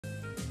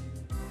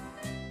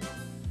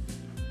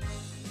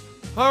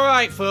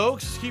Alright,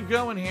 folks. Let's keep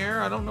going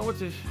here. I don't know what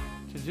to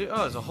do.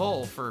 Oh, there's a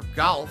hole for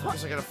golf. I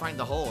guess I gotta find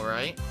the hole,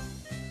 right?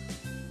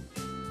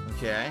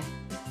 Okay.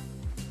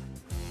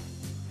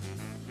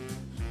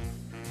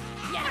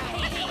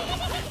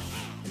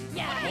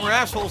 More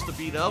assholes to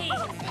beat up.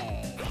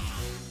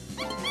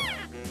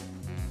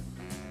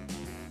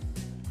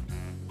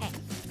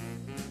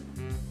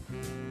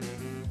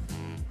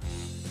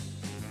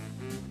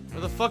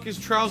 Where the fuck is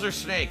Trouser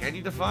Snake? I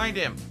need to find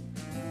him.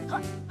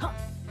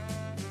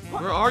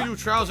 Where are you,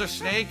 Trouser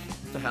Snake?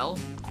 What the hell?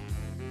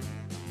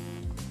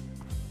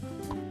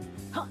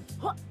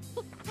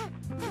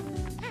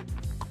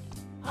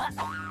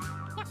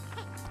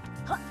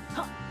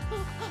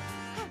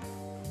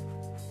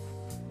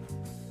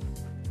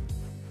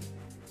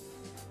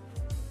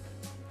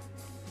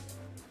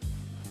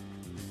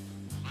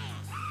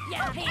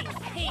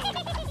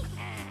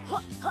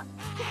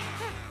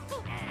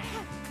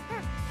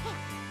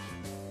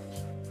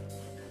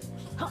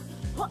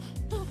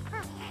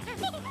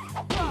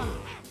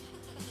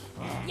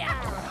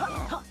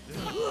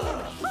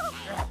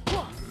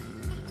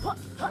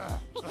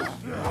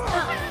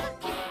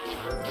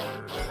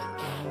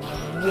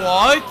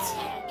 What?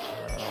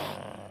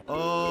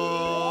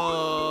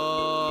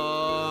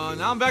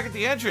 Now I'm back at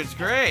the entrance.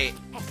 Great.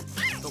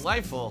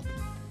 Delightful.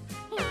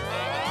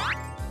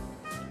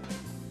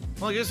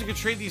 Well, I guess I could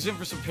trade these in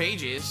for some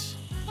pages.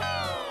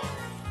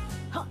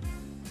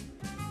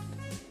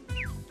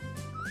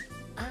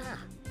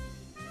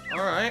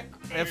 Alright.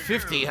 I have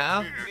 50,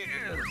 huh?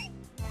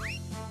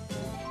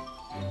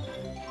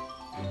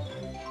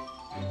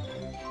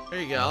 There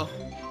you go.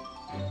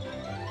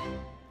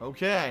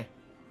 Okay.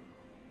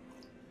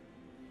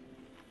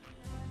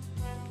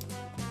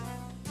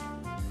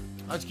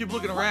 Let's keep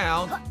looking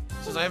around,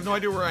 since I have no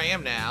idea where I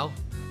am now.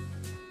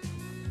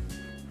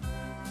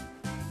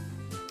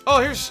 Oh,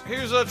 here's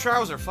a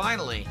Trouser,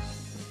 finally.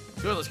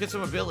 Good, let's get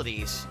some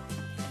abilities.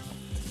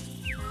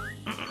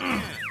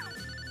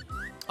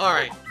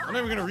 Alright, I'm not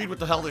even gonna read what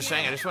the hell they're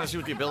saying, I just want to see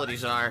what the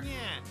abilities are.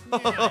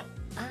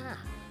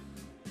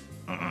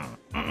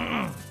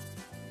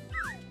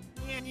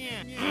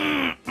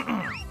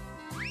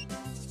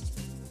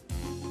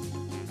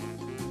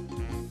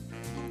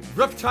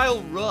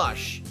 Reptile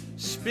Rush.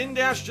 Spin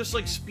dash just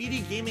like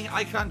Speedy Gaming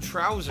Icon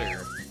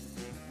Trouser.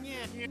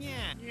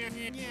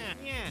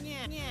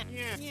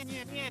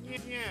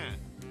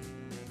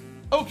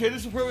 Okay,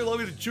 this will probably allow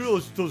me to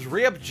do those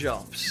ramp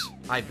jumps,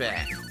 I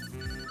bet.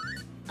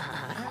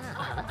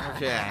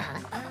 Okay.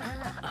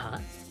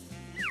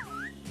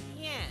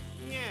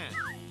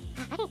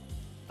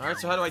 Alright,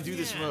 so how do I do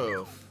this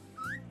move?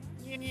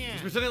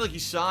 He's pretending like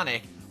he's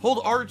Sonic.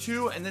 Hold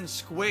R2 and then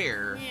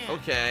square.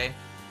 Okay.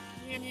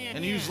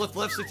 And use left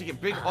stick to get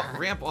big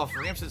ramp off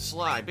ramps and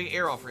slide. Big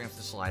air off ramps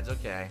and slides.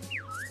 Okay.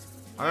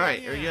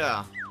 Alright, here we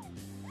go.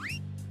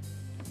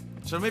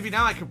 So maybe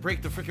now I can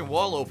break the freaking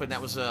wall open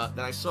that was that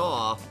I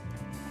saw.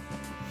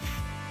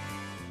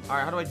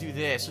 Alright, how do I do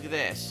this? Look at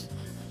this.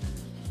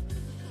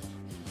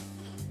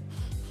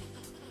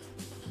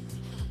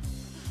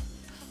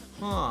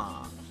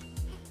 Huh.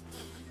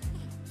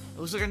 It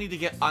looks like I need to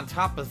get on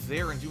top of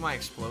there and do my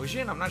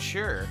explosion? I'm not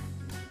sure.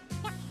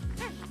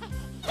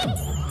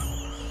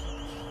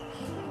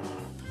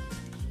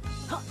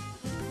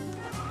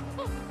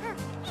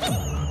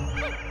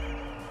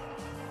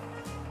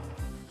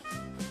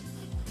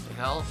 The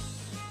hell?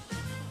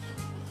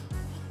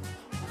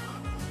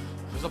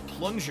 There's a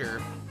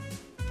plunger.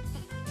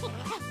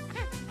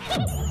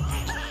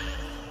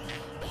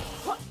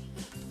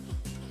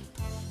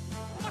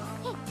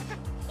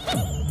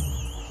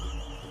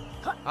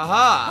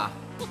 Aha!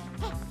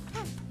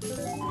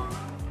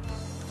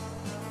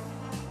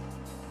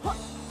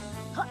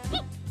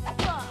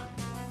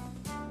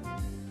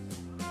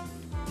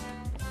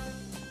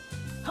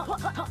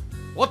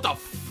 What the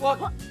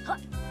fuck?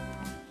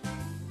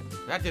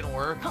 That didn't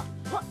work.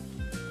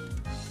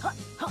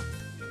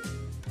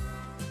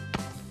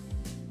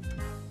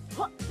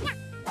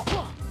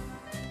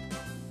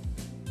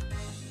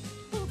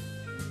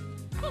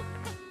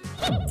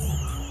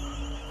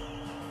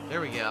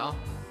 There we go.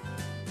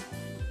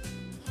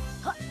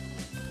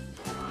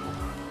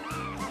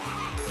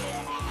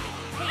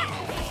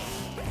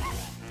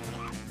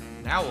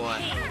 Now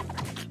what?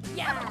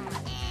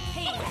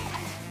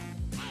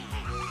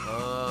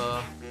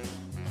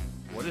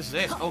 What is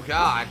this? Oh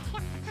god.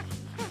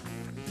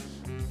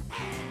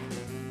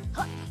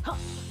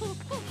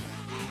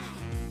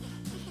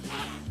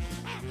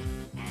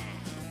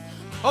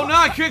 Oh no,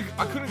 I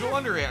couldn't go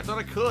under it. I thought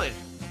I could.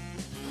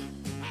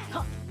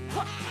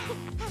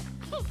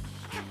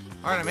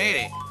 Alright, I made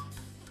it.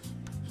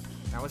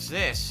 Now what's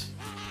this?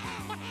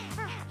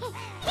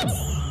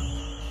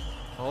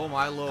 Oh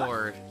my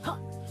lord.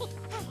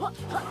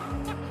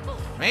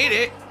 Made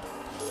it!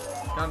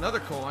 Got another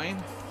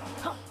coin.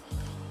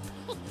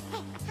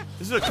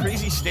 This is a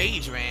crazy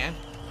stage, man.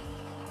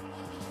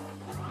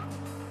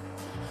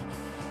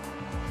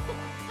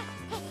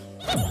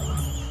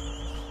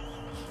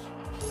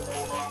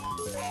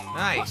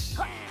 Nice.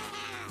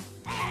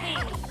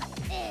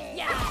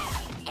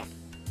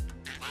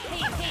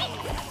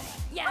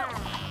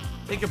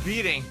 Take a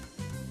beating.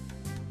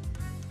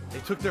 They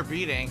took their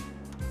beating.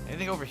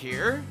 Anything over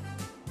here?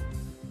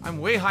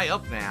 I'm way high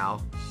up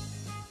now.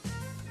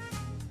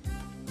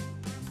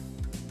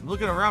 I'm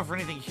looking around for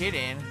anything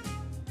hidden.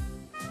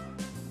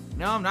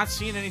 No, I'm not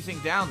seeing anything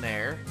down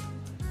there.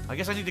 I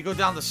guess I need to go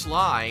down the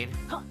slide.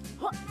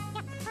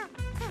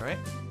 Right?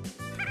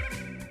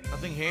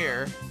 Nothing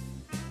here.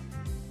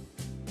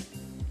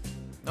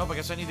 Nope, I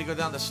guess I need to go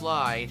down the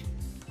slide.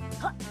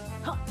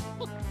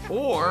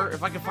 Or,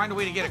 if I can find a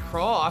way to get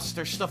across,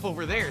 there's stuff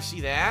over there.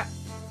 See that?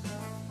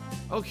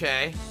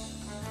 Okay.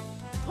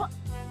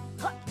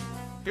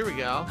 Here we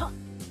go.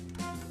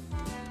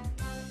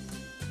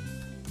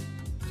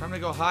 Time to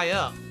go high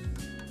up.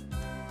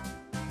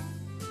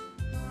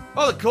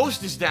 Oh, the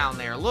ghost is down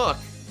there. Look.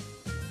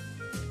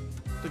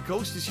 The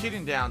ghost is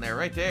hidden down there,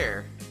 right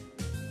there.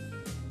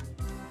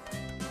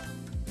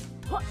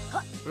 But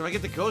if I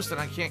get the ghost, then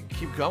I can't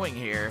keep going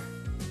here.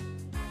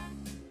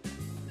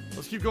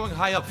 Let's keep going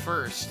high up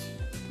first.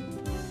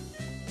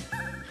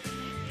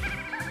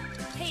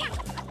 Hey.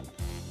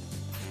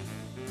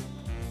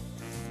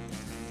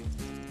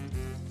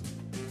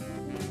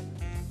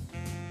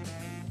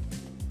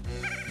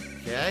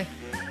 Okay.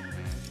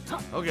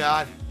 Oh,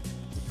 God.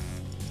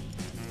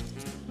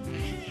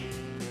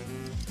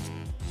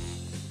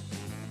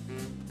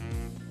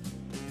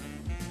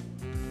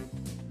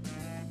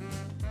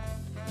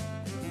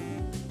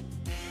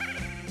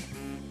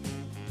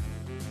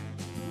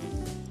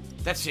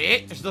 That's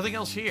it? There's nothing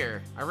else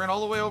here. I ran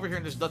all the way over here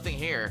and there's nothing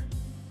here.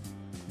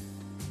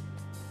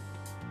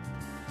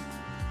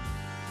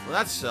 Well,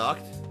 that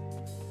sucked.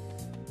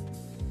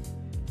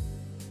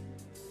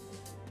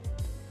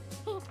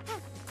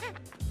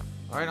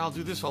 Alright, I'll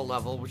do this whole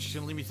level, which is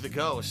gonna lead me to the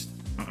ghost.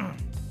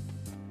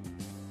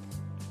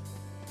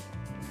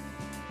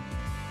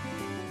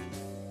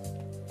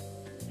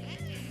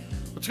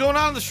 What's going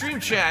on in the stream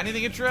chat?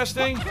 Anything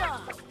interesting?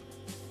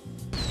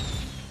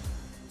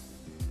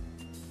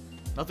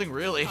 Nothing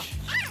really.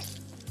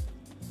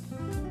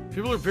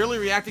 People are barely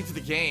reacting to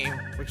the game,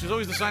 which is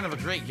always the sign of a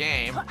great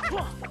game.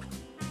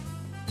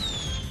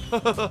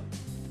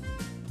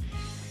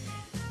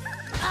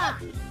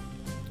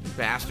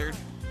 Bastard.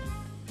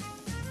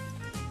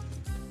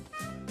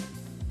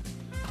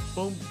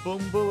 Boom,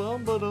 boom,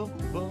 boom, boom,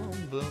 boom,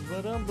 boom,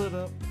 boom,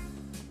 boom.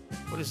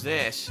 What is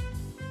this?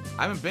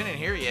 I haven't been in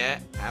here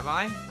yet, have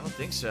I? I don't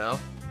think so.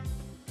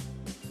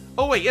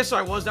 Oh wait, yes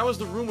I was. That was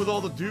the room with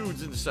all the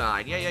dudes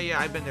inside. Yeah,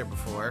 I've been there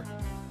before.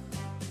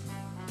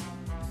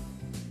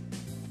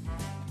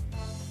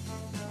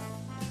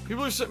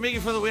 People are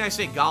making fun of the way I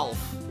say golf.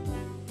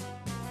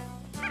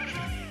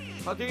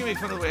 How can you make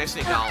fun of the way I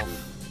say golf?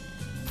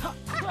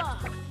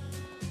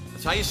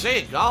 That's how you say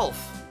it,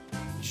 golf.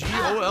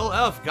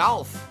 G-O-L-F,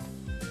 golf.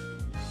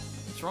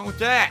 What's wrong with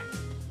that?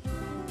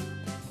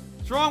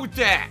 What's wrong with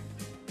that?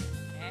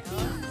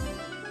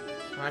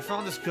 I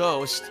found this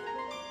ghost.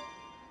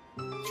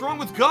 What's wrong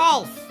with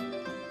golf?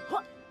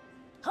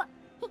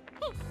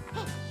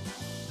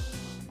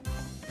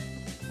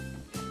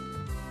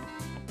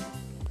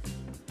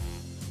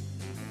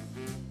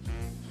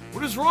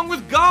 What is wrong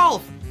with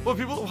golf? Well,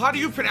 people, how do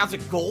you pronounce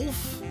it?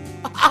 Golf?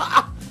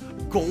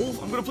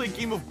 Golf? I'm gonna play a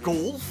game of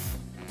golf?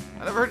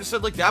 I never heard it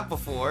said like that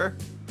before.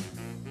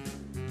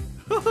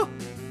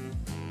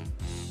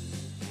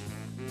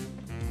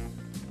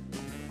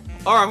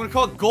 Alright, I'm gonna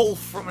call it golf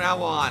from now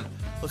on.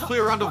 Let's play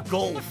a round of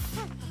golf.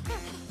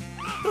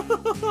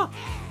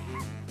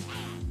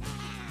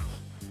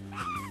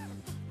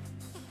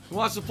 Who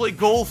wants to play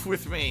golf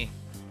with me?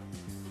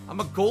 I'm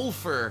a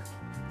golfer.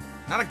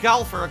 Not a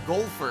golfer, a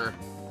golfer.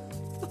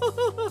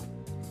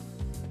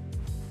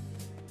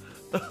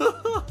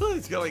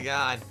 What's going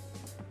on?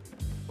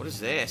 What is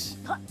this?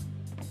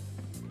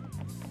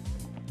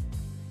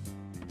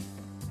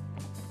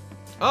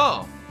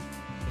 Oh!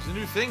 There's a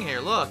new thing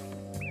here, look.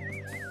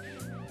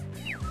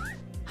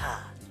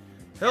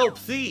 Help,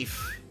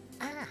 thief!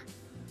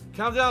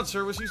 Calm down,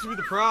 sir. What seems to be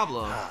the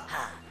problem?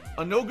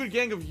 A no-good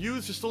gang of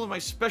youths has stolen my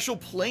special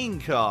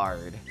playing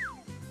card.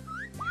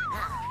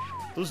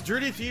 Those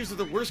dirty thieves are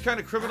the worst kind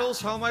of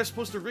criminals. How am I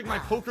supposed to rig my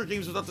poker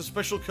games without the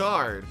special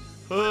card?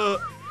 I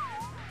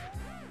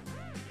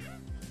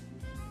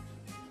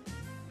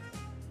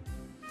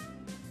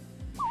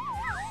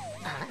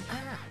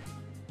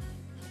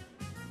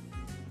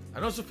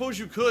don't suppose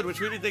you could.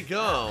 Which way did they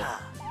go?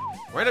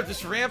 Right up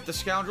this ramp, the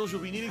scoundrels.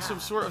 You'll be needing some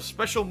sort of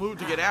special move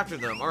to get after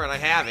them. Alright, I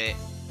have it.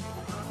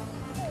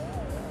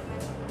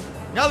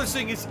 Now they're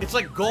saying it's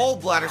like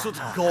gallbladder, so it's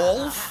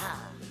golf?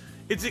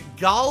 Is it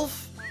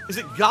golf? Is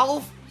it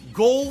golf,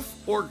 golf,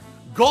 or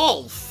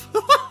golf?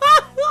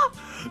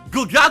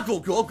 Go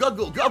goggle, go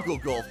goggle, goggle,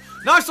 golf.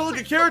 Now I sound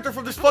like a character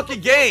from this fucking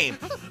game.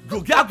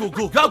 Go goggle,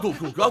 go goggle,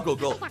 go goggle,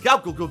 go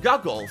goggle, go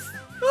goggle.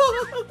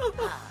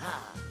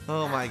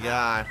 Oh my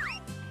god.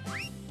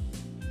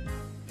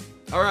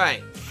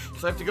 Alright,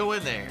 so I have to go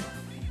in there.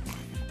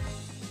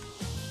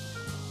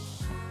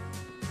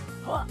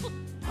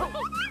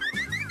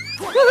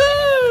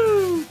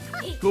 Woohoo!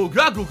 Go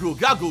goggle, go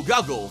goggle,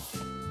 goggle.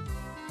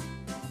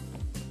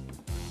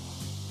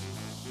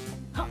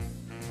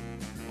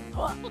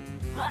 Go,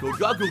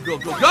 go, go, go, go,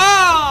 go!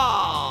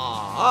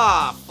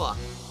 Ah, fuck.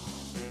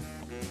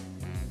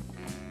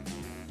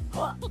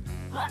 Go,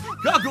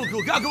 go,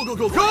 go, go, go, go,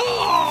 go,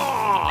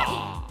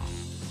 go!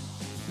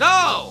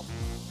 No!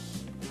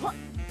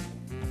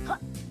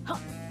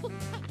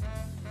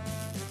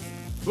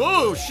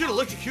 Oh, shit,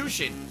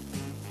 electrocution.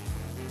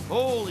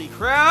 Holy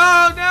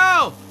crap,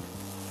 no!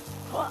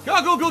 Go,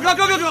 go, go, go,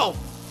 go, go, go!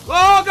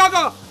 Oh, go,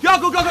 go, go,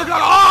 go, go, go, go!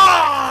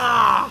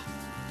 Ah!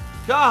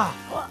 God!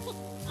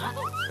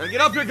 Gotta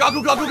get up here! Go,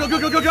 go, go, go, go, go,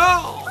 go, go,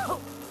 go!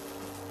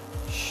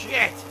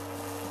 Shit!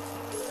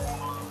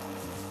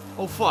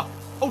 Oh, fuck.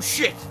 Oh,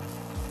 shit!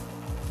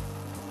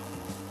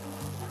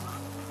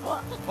 Oh,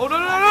 no, no, no,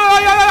 no, no,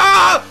 no,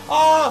 no!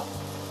 Oh!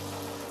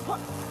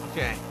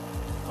 Okay.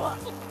 Oh,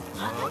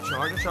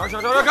 charge, charge,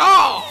 charge, charge,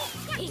 go!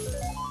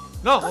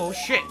 No, oh,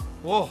 shit.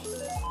 Whoa.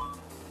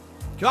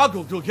 Go,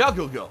 go, go, go,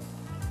 go, go.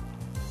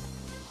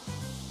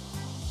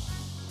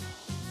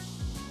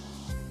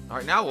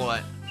 Alright, now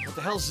what? What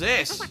the hell's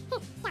this?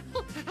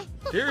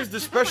 Here's the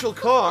special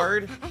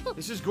card.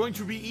 This is going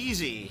to be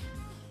easy.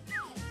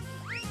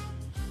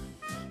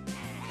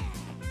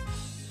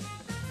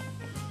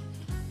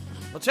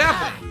 What's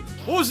happening?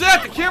 What was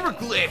that? The camera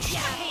glitched.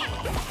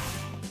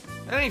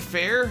 That ain't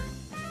fair.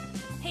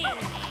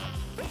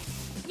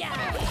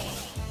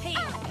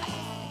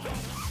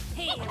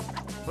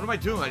 What am I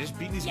doing? I just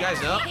beating these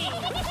guys up?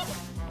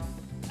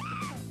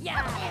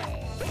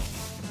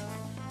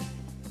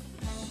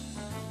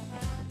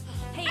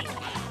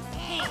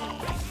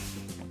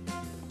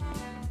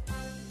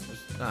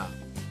 Oh.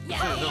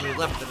 There's nobody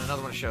left and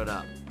another one showed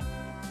up.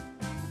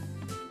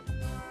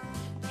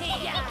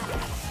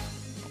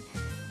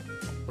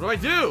 What do I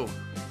do?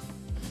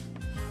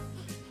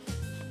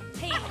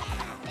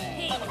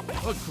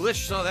 Oh,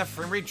 glitch, saw that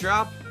frame rate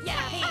drop?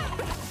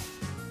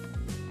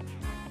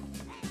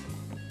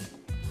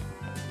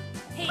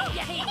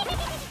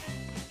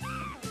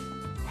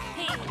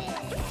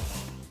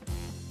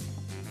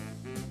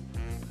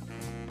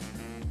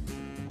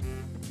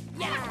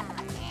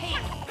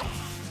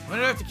 What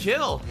did I have to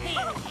kill?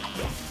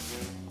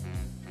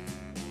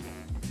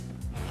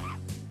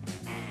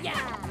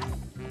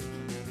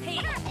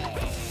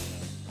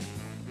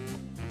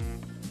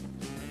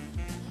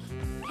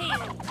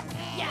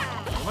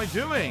 What am I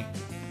doing?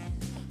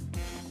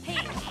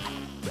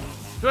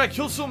 Dude, I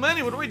killed so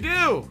many. What do I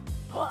do?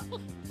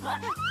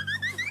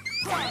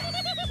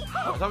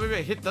 I thought maybe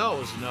I hit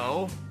those.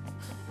 No.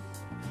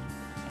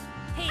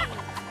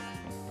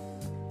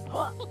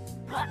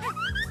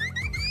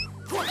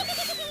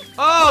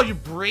 Oh, you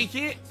break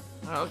it?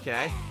 Oh,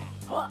 okay.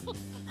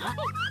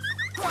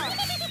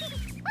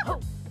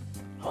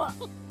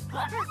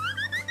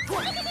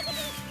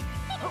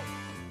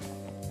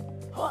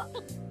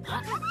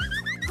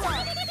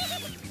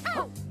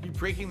 You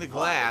breaking the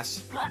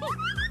glass.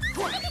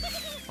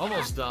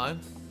 Almost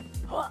done.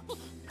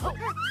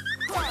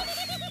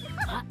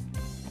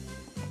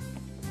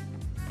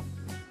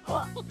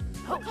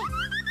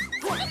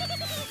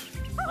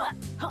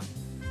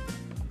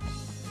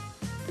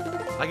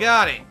 I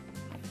got it.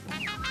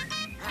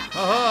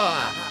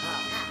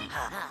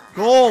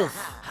 Golf.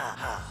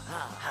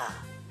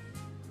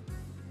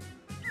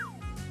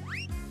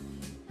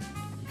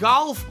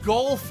 Golf,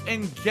 golf,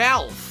 and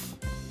golf.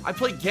 I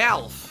play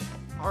golf.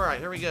 Alright,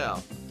 here we go.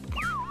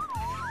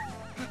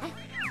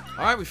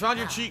 Alright, we found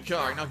your cheat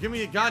card. Now give me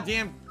your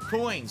goddamn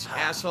coins,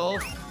 asshole.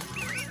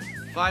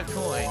 5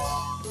 coins.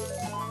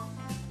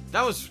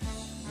 That was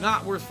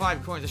not worth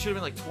 5 coins. It should have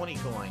been like 20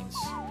 coins.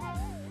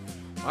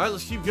 Alright,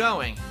 let's keep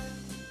going.